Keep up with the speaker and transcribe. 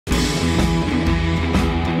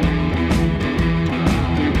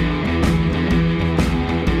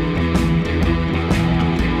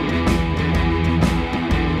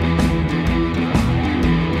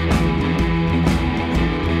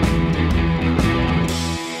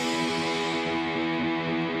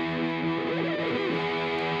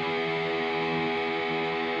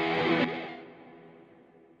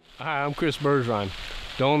Hi, I'm Chris Bergeron,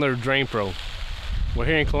 the owner of Drain Pro. We're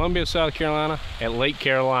here in Columbia, South Carolina at Lake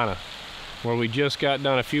Carolina, where we just got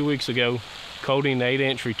done a few weeks ago coating the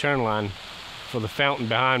 8-inch return line for the fountain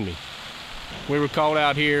behind me. We were called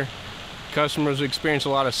out here. Customers experienced a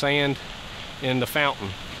lot of sand in the fountain.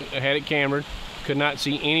 I had it cambered, could not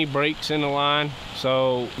see any breaks in the line,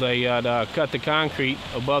 so they cut the concrete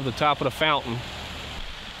above the top of the fountain.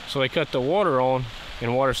 So they cut the water on,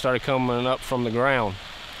 and water started coming up from the ground.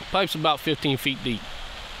 The pipe's about 15 feet deep,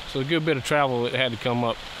 so a good bit of travel it had to come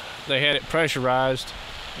up. They had it pressurized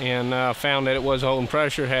and found that it was holding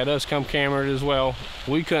pressure, had us come camera it as well.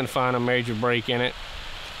 We couldn't find a major break in it,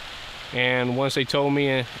 and once they told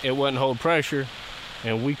me it wasn't holding pressure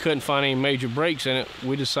and we couldn't find any major breaks in it,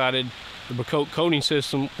 we decided the Picote coating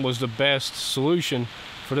system was the best solution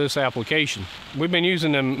for this application. We've been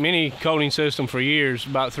using the mini coating system for years,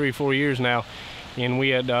 about 3-4 years now, and we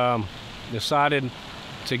had decided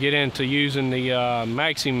to get into using the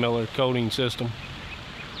Maxi coating system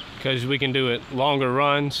because we can do it longer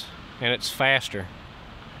runs and it's faster,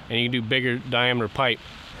 and you can do bigger diameter pipe.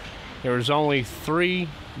 There was only 3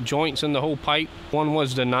 joints in the whole pipe. One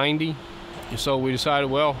was the 90, so we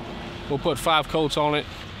decided, well, we'll put 5 coats on it,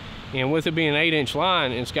 and with it being an 8-inch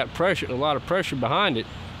line, it's got pressure, a lot of pressure behind it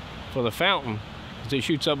for the fountain, because it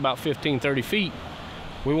shoots up about 15-30 feet.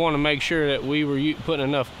 We want to make sure that we were putting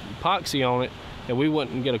enough epoxy on it that we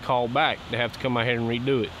wouldn't get a call back to have to come out here and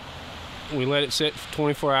redo it. We let it sit for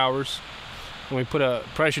 24 hours, and we put a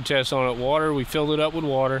pressure test on it. Water, we filled it up with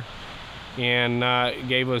water, and it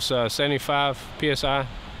gave us 75 psi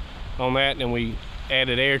on that, and we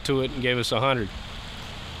added air to it and gave us 100.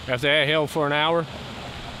 After that held for an hour,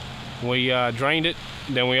 we drained it.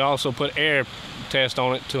 Then we also put air test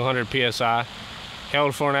on it to 100 psi,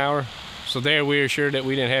 held for an hour. So there we were sure that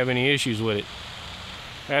we didn't have any issues with it.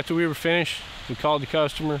 After we were finished, we called the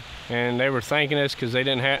customer, and they were thanking us because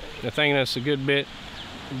they're thanking us a good bit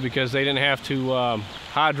because they didn't have to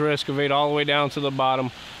hydro excavate all the way down to the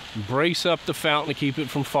bottom, brace up the fountain to keep it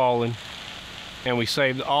from falling, and we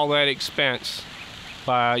saved all that expense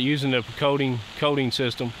by using the coating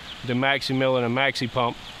system, the Maxi and a Maxi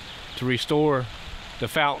pump, to restore the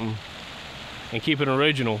fountain and keep it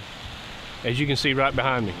original, as you can see right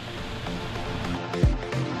behind me.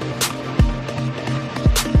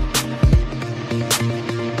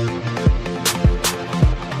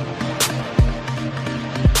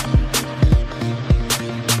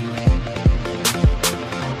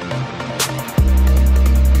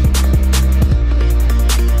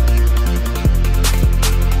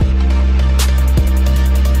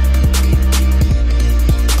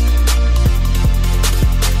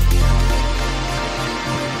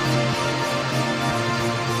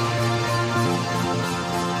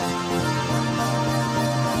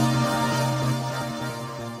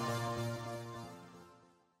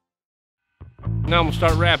 Now I'm gonna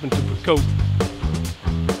start wrapping to Picote.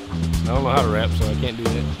 I don't know how to wrap, so I can't do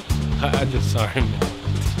that. I just sorry, man.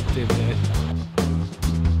 Did that.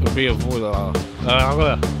 It'll be a void.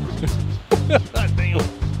 Damn.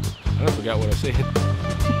 I forgot what I said.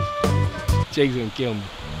 Jake's gonna kill me.